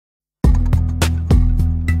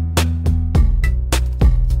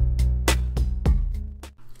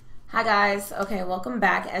Hi guys, okay, welcome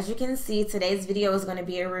back. As you can see, today's video is going to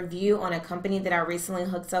be a review on a company that I recently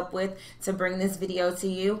hooked up with to bring this video to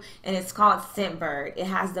you, and it's called ScentBird. It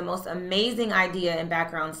has the most amazing idea and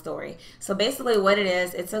background story. So basically what it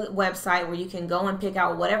is, it's a website where you can go and pick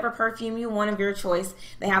out whatever perfume you want of your choice.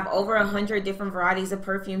 They have over 100 different varieties of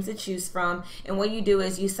perfumes to choose from, and what you do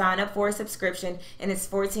is you sign up for a subscription, and it's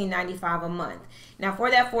 $14.95 a month. Now for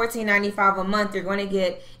that $14.95 a month, you're going to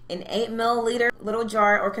get an 8 milliliter little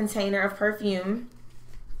jar or container of perfume,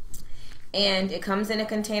 and it comes in a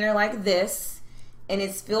container like this, and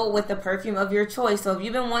it's filled with the perfume of your choice. So if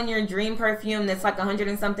you've been wanting your dream perfume that's like $100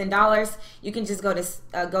 and something, you can just go to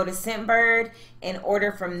ScentBird and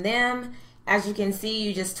order from them. As you can see,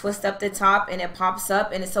 you just twist up the top and it pops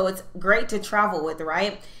up, and so it's great to travel with,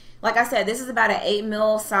 right? Like I said, this is about an 8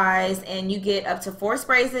 ml size, and you get up to 4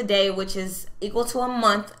 sprays a day, which is equal to a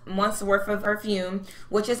month's worth of perfume,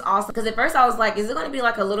 which is awesome. Because at first I was like, is it going to be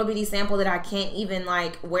like a little bitty sample that I can't even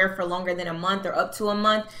like wear for longer than a month or up to a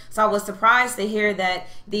month? So I was surprised to hear that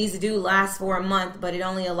these do last for a month, but it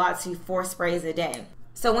only allows you 4 sprays a day.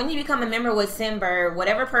 So when you become a member with ScentBird,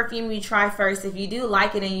 whatever perfume you try first, if you do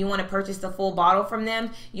like it and you want to purchase the full bottle from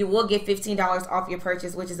them, you will get $15 off your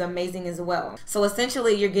purchase, which is amazing as well. So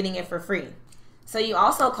essentially, you're getting it for free. So you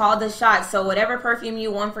also call the shots. So whatever perfume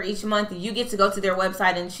you want for each month, you get to go to their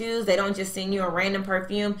website and choose. They don't just send you a random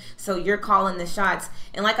perfume, so you're calling the shots.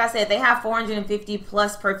 And like I said, they have 450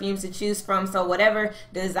 plus perfumes to choose from. So whatever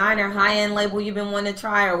designer high-end label you've been wanting to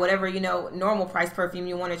try, or whatever, you know, normal price perfume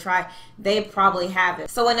you want to try, they probably have it.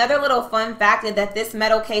 So another little fun fact is that this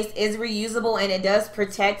metal case is reusable, and it does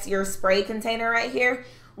protect your spray container right here.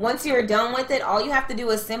 Once you're done with it, all you have to do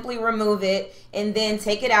is simply remove it and then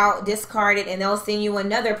take it out, discard it, and they'll send you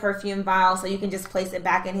another perfume vial so you can just place it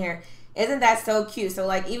back in here. Isn't that so cute? So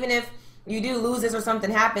like, even if you do lose this or something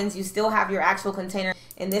happens, you still have your actual container,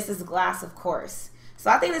 and this is glass, of course. So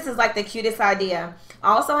I think this is like the cutest idea.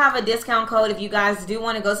 I also have a discount code. If you guys do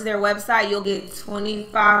want to go to their website, you'll get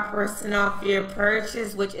 25% off your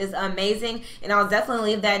purchase, which is amazing. And I'll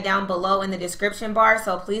definitely leave that down below in the description bar,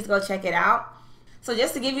 so please go check it out. So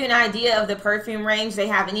just to give you an idea of the perfume range, they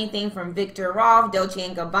have anything from Victor Rolf, Dolce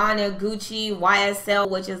 & Gabbana, Gucci, YSL,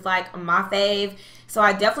 which is like my fave. So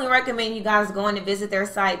I definitely recommend you guys going to visit their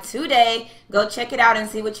site today. Go check it out and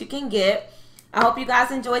see what you can get. I hope you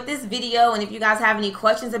guys enjoyed this video, and if you guys have any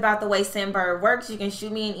questions about the way ScentBird works, you can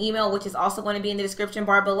shoot me an email, which is also going to be in the description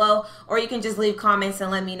bar below, or you can just leave comments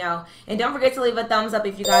and let me know. And don't forget to leave a thumbs up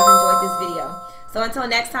if you guys enjoyed this video. So until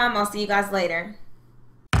next time, I'll see you guys later.